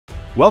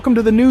Welcome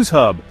to the News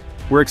Hub.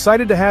 We're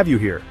excited to have you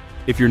here.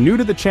 If you're new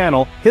to the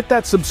channel, hit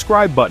that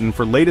subscribe button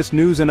for latest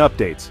news and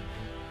updates.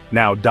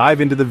 Now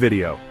dive into the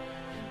video.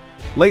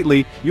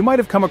 Lately, you might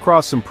have come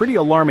across some pretty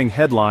alarming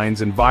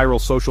headlines and viral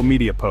social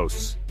media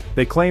posts.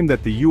 They claim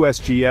that the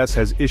USGS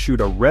has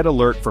issued a red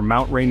alert for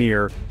Mount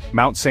Rainier,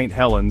 Mount St.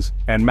 Helens,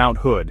 and Mount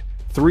Hood,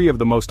 three of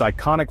the most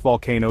iconic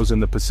volcanoes in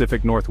the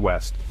Pacific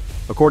Northwest.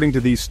 According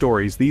to these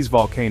stories, these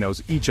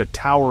volcanoes, each a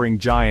towering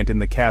giant in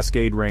the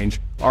Cascade Range,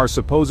 are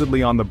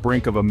supposedly on the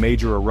brink of a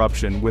major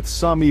eruption, with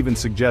some even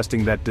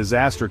suggesting that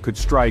disaster could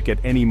strike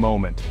at any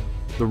moment.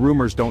 The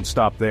rumors don't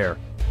stop there.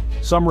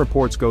 Some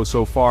reports go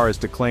so far as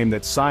to claim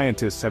that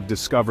scientists have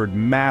discovered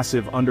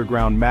massive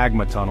underground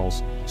magma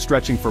tunnels,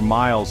 stretching for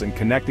miles and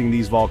connecting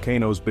these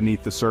volcanoes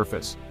beneath the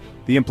surface.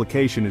 The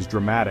implication is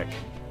dramatic.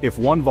 If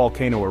one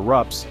volcano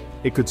erupts,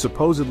 it could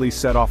supposedly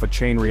set off a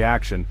chain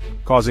reaction,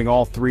 causing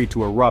all three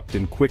to erupt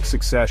in quick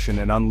succession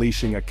and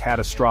unleashing a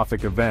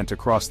catastrophic event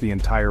across the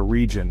entire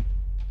region.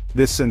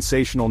 This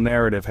sensational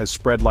narrative has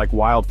spread like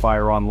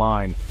wildfire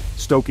online,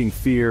 stoking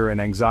fear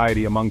and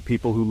anxiety among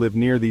people who live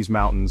near these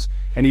mountains,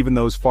 and even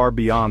those far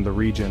beyond the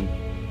region.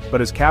 But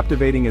as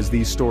captivating as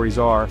these stories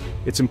are,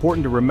 it's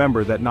important to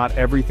remember that not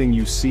everything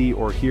you see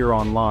or hear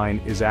online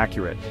is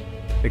accurate.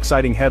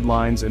 Exciting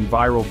headlines and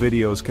viral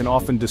videos can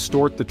often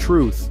distort the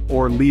truth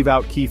or leave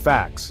out key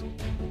facts.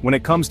 When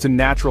it comes to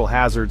natural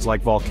hazards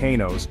like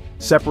volcanoes,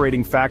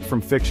 separating fact from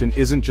fiction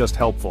isn't just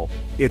helpful,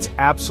 it's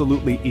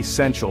absolutely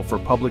essential for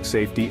public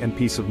safety and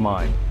peace of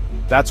mind.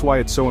 That's why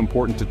it's so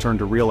important to turn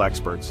to real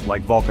experts,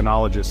 like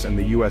volcanologists and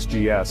the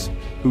USGS,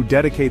 who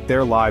dedicate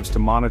their lives to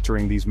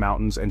monitoring these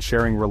mountains and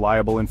sharing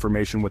reliable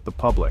information with the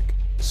public.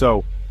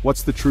 So,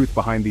 what's the truth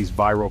behind these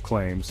viral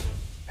claims?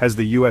 Has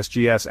the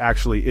USGS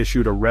actually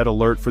issued a red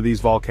alert for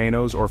these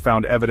volcanoes or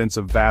found evidence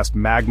of vast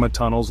magma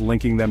tunnels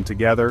linking them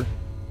together?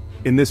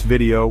 In this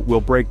video, we'll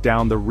break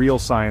down the real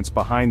science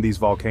behind these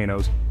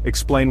volcanoes,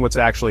 explain what's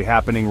actually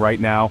happening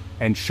right now,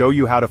 and show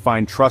you how to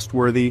find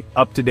trustworthy,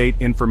 up-to-date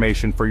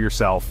information for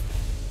yourself.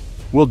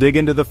 We'll dig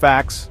into the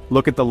facts,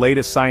 look at the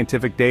latest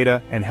scientific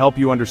data, and help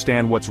you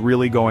understand what's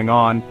really going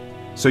on,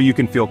 so you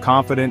can feel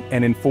confident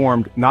and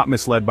informed, not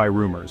misled by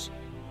rumors.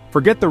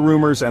 Forget the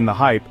rumors and the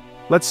hype.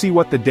 Let's see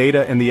what the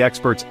data and the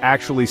experts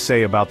actually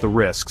say about the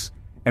risks,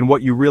 and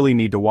what you really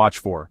need to watch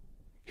for.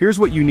 Here's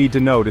what you need to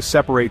know to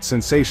separate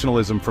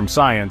sensationalism from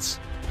science,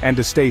 and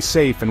to stay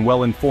safe and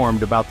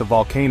well-informed about the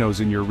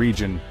volcanoes in your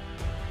region.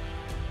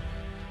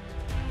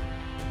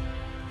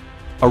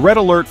 A red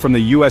alert from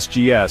the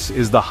USGS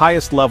is the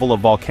highest level of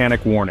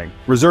volcanic warning,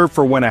 reserved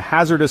for when a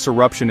hazardous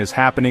eruption is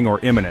happening or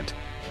imminent.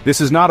 This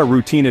is not a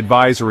routine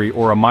advisory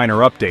or a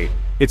minor update.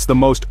 It's the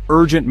most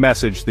urgent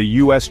message the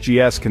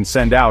USGS can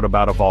send out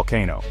about a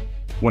volcano.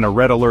 When a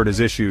red alert is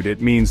issued, it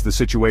means the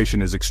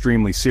situation is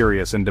extremely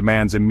serious and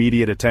demands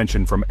immediate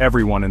attention from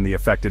everyone in the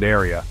affected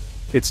area.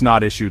 It's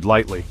not issued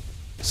lightly.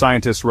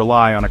 Scientists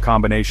rely on a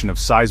combination of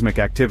seismic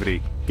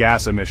activity,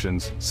 gas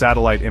emissions,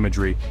 satellite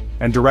imagery,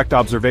 and direct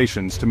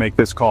observations to make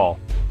this call.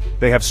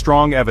 They have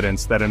strong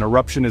evidence that an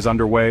eruption is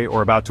underway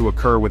or about to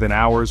occur within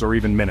hours or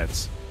even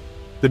minutes.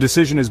 The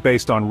decision is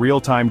based on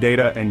real-time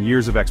data and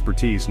years of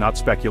expertise, not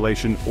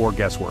speculation or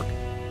guesswork.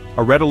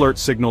 A red alert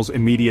signals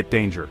immediate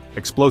danger,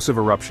 explosive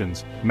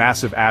eruptions,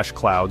 massive ash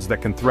clouds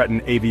that can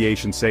threaten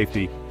aviation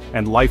safety,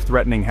 and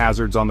life-threatening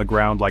hazards on the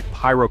ground like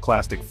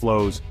pyroclastic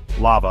flows,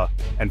 lava,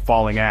 and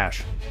falling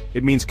ash.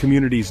 It means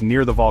communities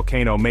near the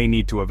volcano may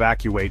need to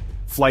evacuate,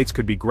 flights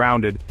could be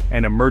grounded,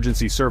 and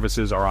emergency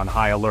services are on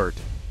high alert.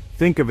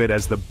 Think of it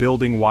as the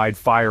building-wide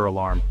fire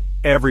alarm.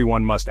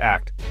 Everyone must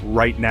act,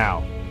 right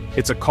now.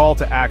 It's a call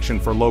to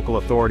action for local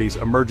authorities,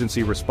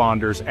 emergency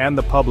responders, and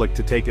the public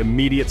to take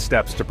immediate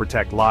steps to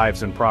protect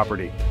lives and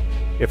property.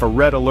 If a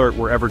red alert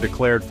were ever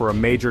declared for a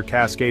major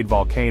Cascade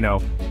volcano,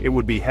 it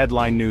would be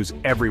headline news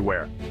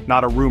everywhere,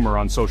 not a rumor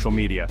on social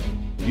media.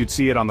 You'd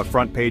see it on the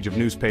front page of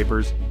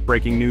newspapers,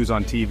 breaking news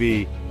on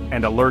TV,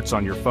 and alerts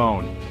on your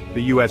phone.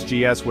 The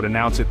USGS would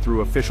announce it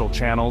through official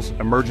channels,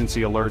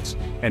 emergency alerts,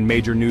 and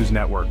major news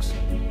networks.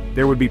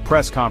 There would be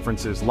press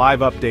conferences, live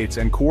updates,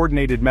 and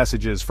coordinated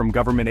messages from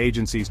government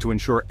agencies to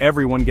ensure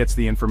everyone gets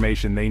the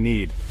information they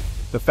need.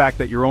 The fact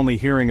that you're only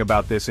hearing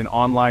about this in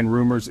online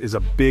rumors is a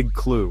big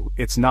clue.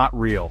 It's not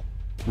real.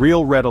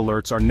 Real red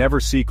alerts are never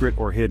secret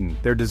or hidden.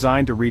 They're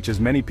designed to reach as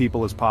many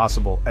people as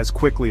possible, as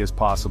quickly as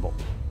possible.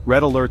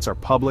 Red alerts are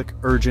public,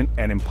 urgent,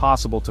 and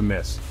impossible to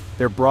miss.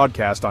 They're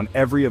broadcast on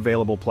every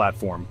available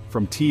platform,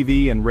 from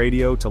TV and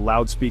radio to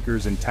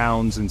loudspeakers in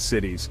towns and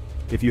cities.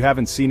 If you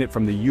haven't seen it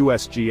from the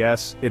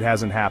USGS, it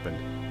hasn't happened.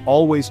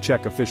 Always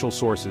check official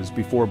sources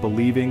before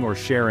believing or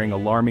sharing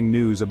alarming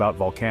news about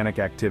volcanic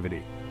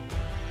activity.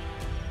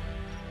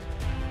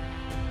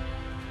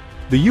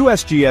 The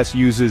USGS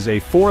uses a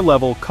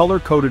 4-level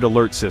color-coded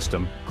alert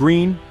system: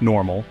 green,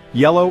 normal;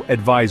 yellow,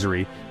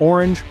 advisory;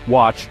 orange,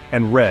 watch;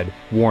 and red,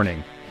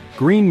 warning.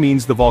 Green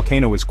means the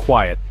volcano is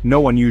quiet,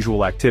 no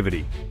unusual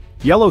activity.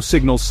 Yellow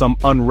signals some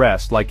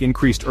unrest like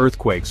increased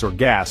earthquakes or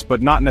gas,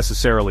 but not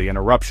necessarily an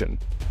eruption.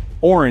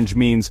 Orange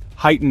means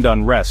heightened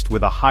unrest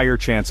with a higher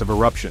chance of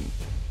eruption.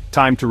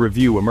 Time to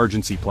review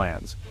emergency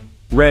plans.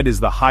 Red is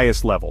the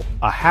highest level.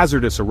 A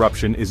hazardous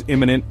eruption is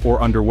imminent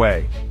or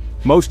underway.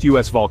 Most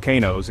U.S.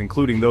 volcanoes,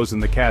 including those in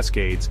the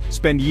Cascades,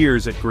 spend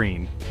years at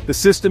green. The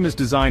system is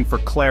designed for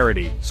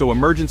clarity, so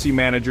emergency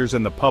managers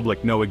and the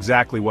public know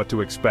exactly what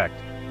to expect.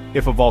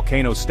 If a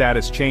volcano's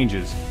status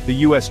changes,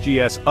 the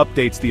USGS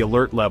updates the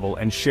alert level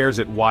and shares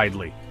it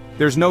widely.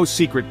 There's no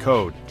secret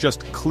code,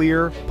 just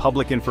clear,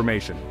 public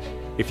information.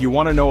 If you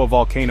want to know a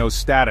volcano's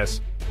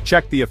status,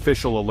 check the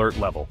official alert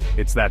level.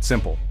 It's that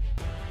simple.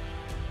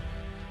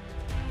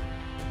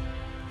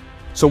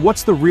 So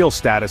what's the real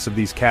status of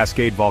these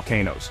Cascade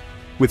volcanoes?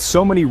 With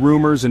so many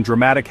rumors and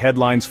dramatic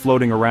headlines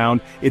floating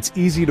around, it's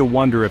easy to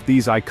wonder if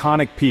these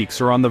iconic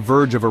peaks are on the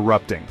verge of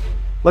erupting.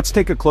 Let's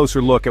take a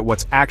closer look at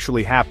what's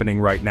actually happening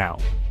right now.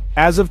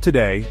 As of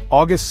today,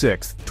 August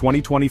 6,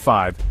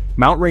 2025,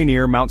 Mount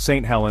Rainier, Mount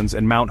St. Helens,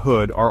 and Mount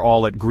Hood are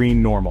all at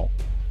green normal.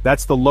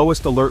 That's the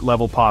lowest alert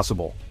level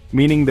possible,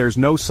 meaning there's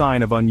no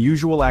sign of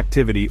unusual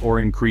activity or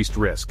increased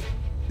risk.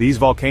 These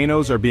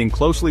volcanoes are being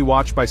closely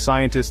watched by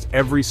scientists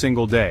every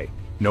single day.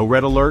 No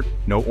red alert,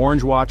 no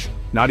orange watch,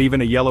 not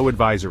even a yellow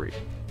advisory.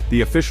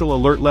 The official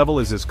alert level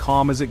is as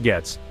calm as it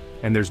gets,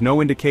 and there's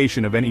no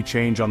indication of any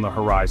change on the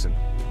horizon.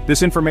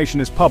 This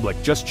information is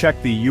public, just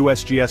check the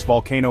USGS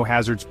Volcano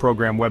Hazards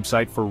Program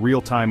website for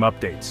real-time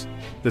updates.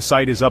 The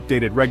site is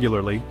updated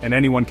regularly, and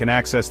anyone can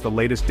access the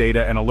latest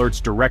data and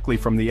alerts directly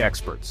from the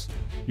experts.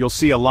 You'll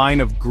see a line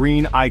of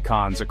green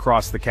icons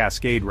across the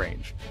Cascade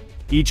Range.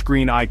 Each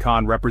green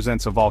icon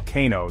represents a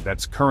volcano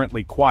that's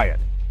currently quiet,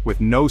 with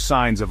no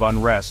signs of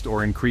unrest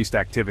or increased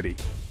activity.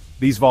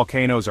 These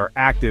volcanoes are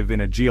active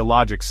in a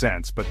geologic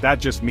sense, but that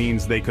just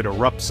means they could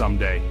erupt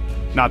someday.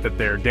 Not that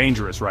they're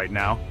dangerous right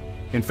now.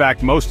 In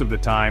fact, most of the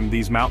time,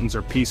 these mountains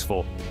are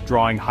peaceful,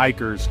 drawing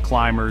hikers,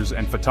 climbers,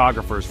 and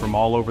photographers from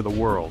all over the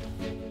world.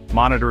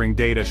 Monitoring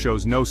data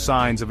shows no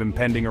signs of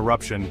impending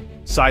eruption,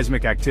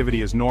 seismic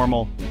activity is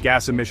normal,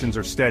 gas emissions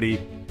are steady,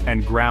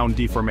 and ground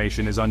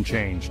deformation is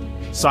unchanged.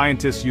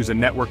 Scientists use a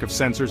network of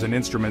sensors and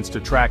instruments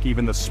to track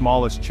even the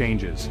smallest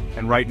changes,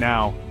 and right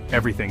now,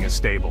 everything is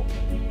stable.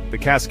 The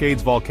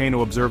Cascades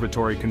Volcano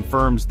Observatory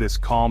confirms this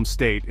calm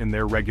state in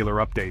their regular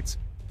updates.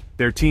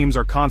 Their teams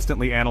are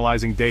constantly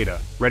analyzing data,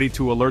 ready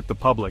to alert the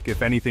public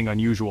if anything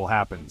unusual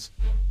happens.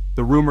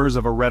 The rumors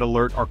of a red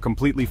alert are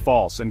completely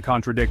false and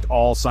contradict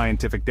all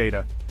scientific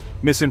data.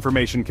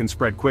 Misinformation can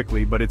spread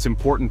quickly, but it's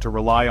important to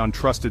rely on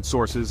trusted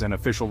sources and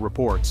official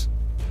reports.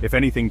 If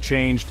anything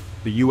changed,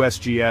 the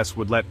USGS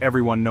would let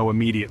everyone know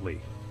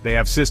immediately. They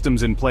have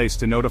systems in place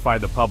to notify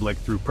the public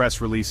through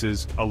press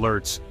releases,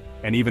 alerts,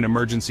 and even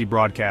emergency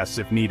broadcasts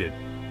if needed.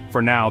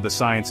 For now, the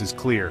science is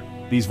clear.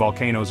 These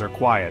volcanoes are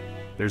quiet,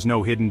 there's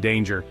no hidden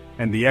danger,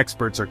 and the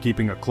experts are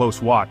keeping a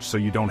close watch so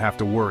you don't have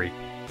to worry.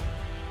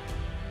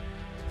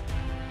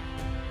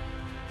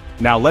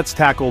 Now let's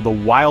tackle the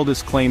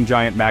wildest claimed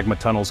giant magma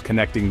tunnels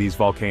connecting these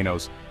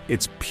volcanoes.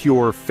 It's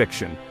pure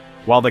fiction.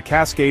 While the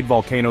Cascade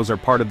volcanoes are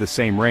part of the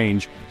same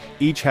range,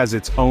 each has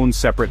its own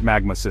separate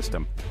magma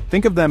system.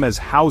 Think of them as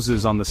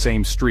houses on the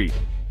same street,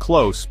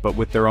 close but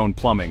with their own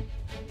plumbing.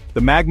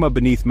 The magma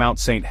beneath Mount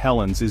St.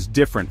 Helens is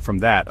different from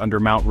that under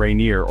Mount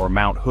Rainier or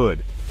Mount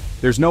Hood.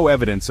 There's no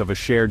evidence of a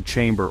shared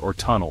chamber or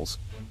tunnels.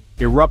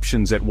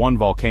 Eruptions at one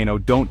volcano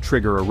don't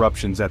trigger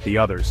eruptions at the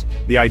others.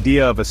 The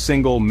idea of a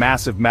single,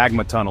 massive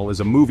magma tunnel is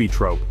a movie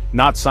trope,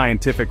 not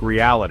scientific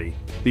reality.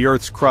 The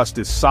Earth's crust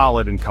is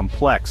solid and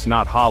complex,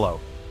 not hollow.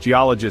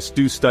 Geologists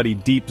do study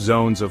deep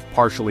zones of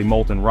partially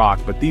molten rock,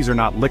 but these are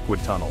not liquid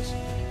tunnels.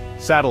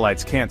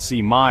 Satellites can't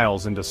see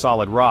miles into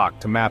solid rock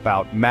to map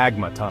out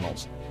magma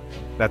tunnels.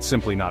 That's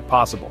simply not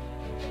possible.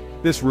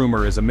 This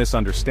rumor is a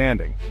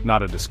misunderstanding,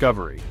 not a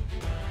discovery.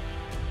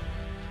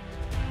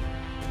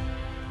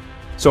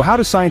 So how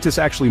do scientists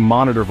actually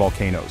monitor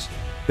volcanoes?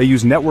 They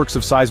use networks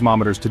of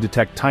seismometers to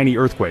detect tiny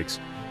earthquakes,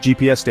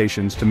 GPS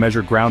stations to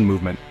measure ground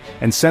movement,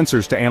 and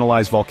sensors to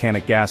analyze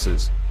volcanic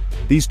gases.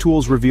 These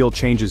tools reveal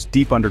changes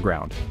deep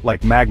underground,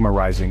 like magma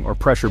rising or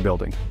pressure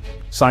building.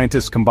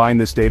 Scientists combine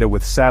this data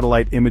with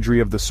satellite imagery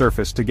of the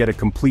surface to get a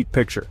complete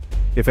picture.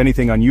 If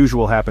anything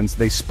unusual happens,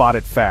 they spot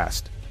it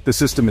fast. The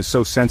system is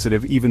so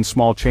sensitive, even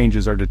small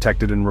changes are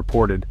detected and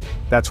reported.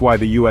 That's why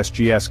the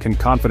USGS can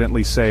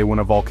confidently say when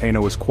a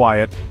volcano is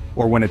quiet,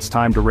 or when it's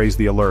time to raise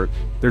the alert.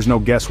 There's no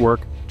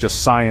guesswork,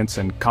 just science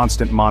and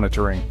constant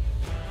monitoring.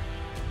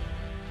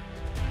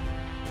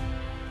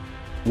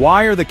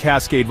 Why are the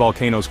Cascade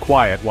volcanoes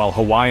quiet while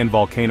Hawaiian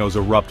volcanoes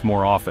erupt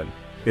more often?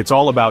 It's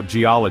all about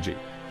geology.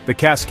 The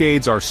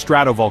Cascades are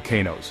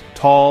stratovolcanoes,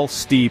 tall,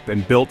 steep,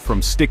 and built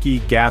from sticky,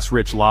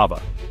 gas-rich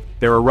lava.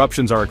 Their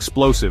eruptions are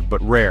explosive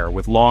but rare,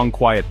 with long,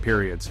 quiet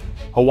periods.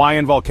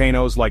 Hawaiian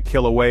volcanoes like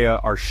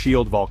Kilauea are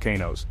shield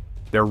volcanoes.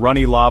 Their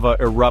runny lava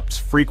erupts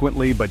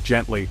frequently but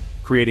gently,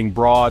 creating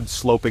broad,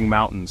 sloping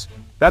mountains.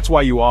 That's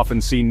why you often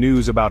see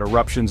news about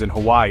eruptions in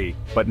Hawaii,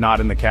 but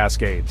not in the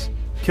Cascades.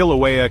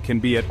 Kilauea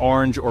can be at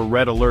orange or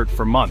red alert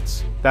for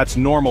months. That's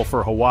normal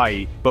for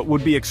Hawaii, but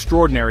would be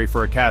extraordinary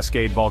for a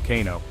Cascade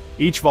volcano.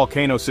 Each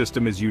volcano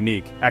system is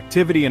unique.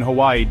 Activity in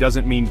Hawaii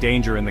doesn't mean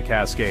danger in the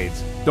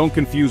Cascades. Don't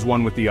confuse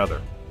one with the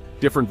other.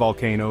 Different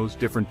volcanoes,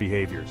 different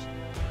behaviors.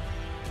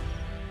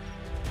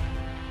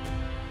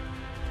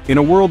 In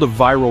a world of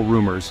viral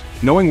rumors,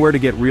 knowing where to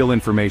get real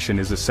information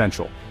is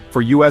essential.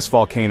 For U.S.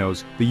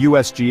 volcanoes, the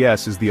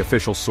USGS is the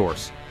official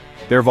source.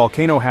 Their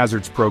Volcano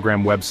Hazards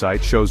Program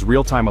website shows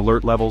real-time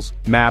alert levels,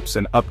 maps,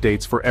 and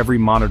updates for every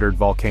monitored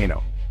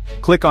volcano.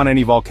 Click on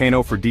any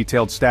volcano for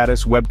detailed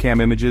status,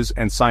 webcam images,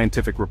 and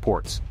scientific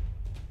reports.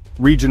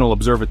 Regional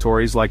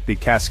observatories like the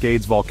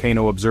Cascades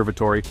Volcano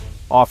Observatory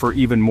offer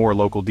even more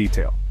local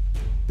detail.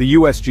 The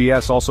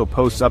USGS also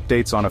posts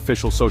updates on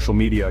official social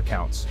media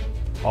accounts.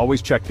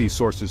 Always check these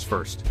sources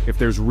first. If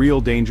there's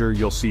real danger,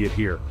 you'll see it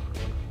here.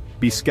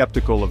 Be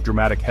skeptical of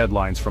dramatic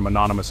headlines from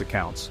anonymous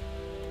accounts.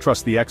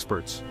 Trust the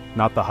experts,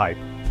 not the hype.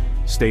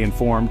 Stay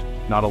informed,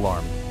 not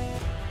alarmed.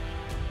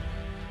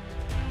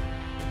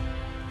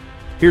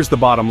 Here's the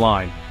bottom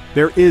line.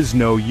 There is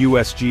no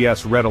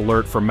USGS red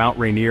alert for Mount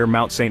Rainier,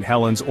 Mount St.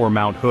 Helens, or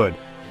Mount Hood.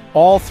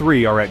 All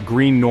three are at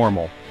green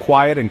normal,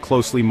 quiet and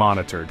closely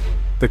monitored.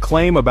 The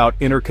claim about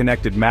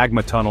interconnected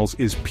magma tunnels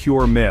is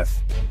pure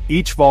myth.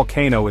 Each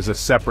volcano is a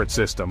separate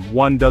system,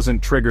 one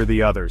doesn't trigger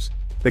the others.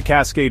 The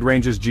Cascade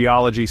Range's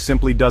geology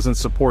simply doesn't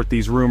support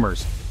these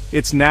rumors.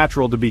 It's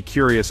natural to be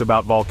curious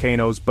about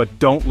volcanoes, but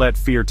don't let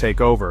fear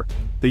take over.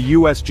 The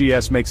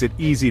USGS makes it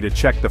easy to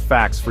check the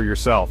facts for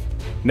yourself.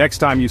 Next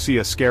time you see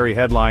a scary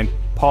headline,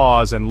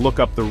 pause and look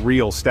up the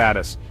real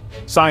status.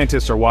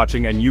 Scientists are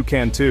watching and you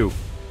can too.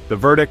 The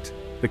verdict?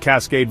 The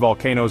Cascade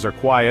volcanoes are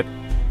quiet,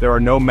 there are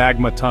no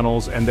magma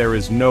tunnels, and there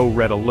is no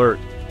red alert.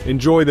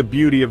 Enjoy the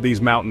beauty of these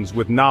mountains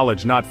with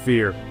knowledge, not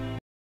fear.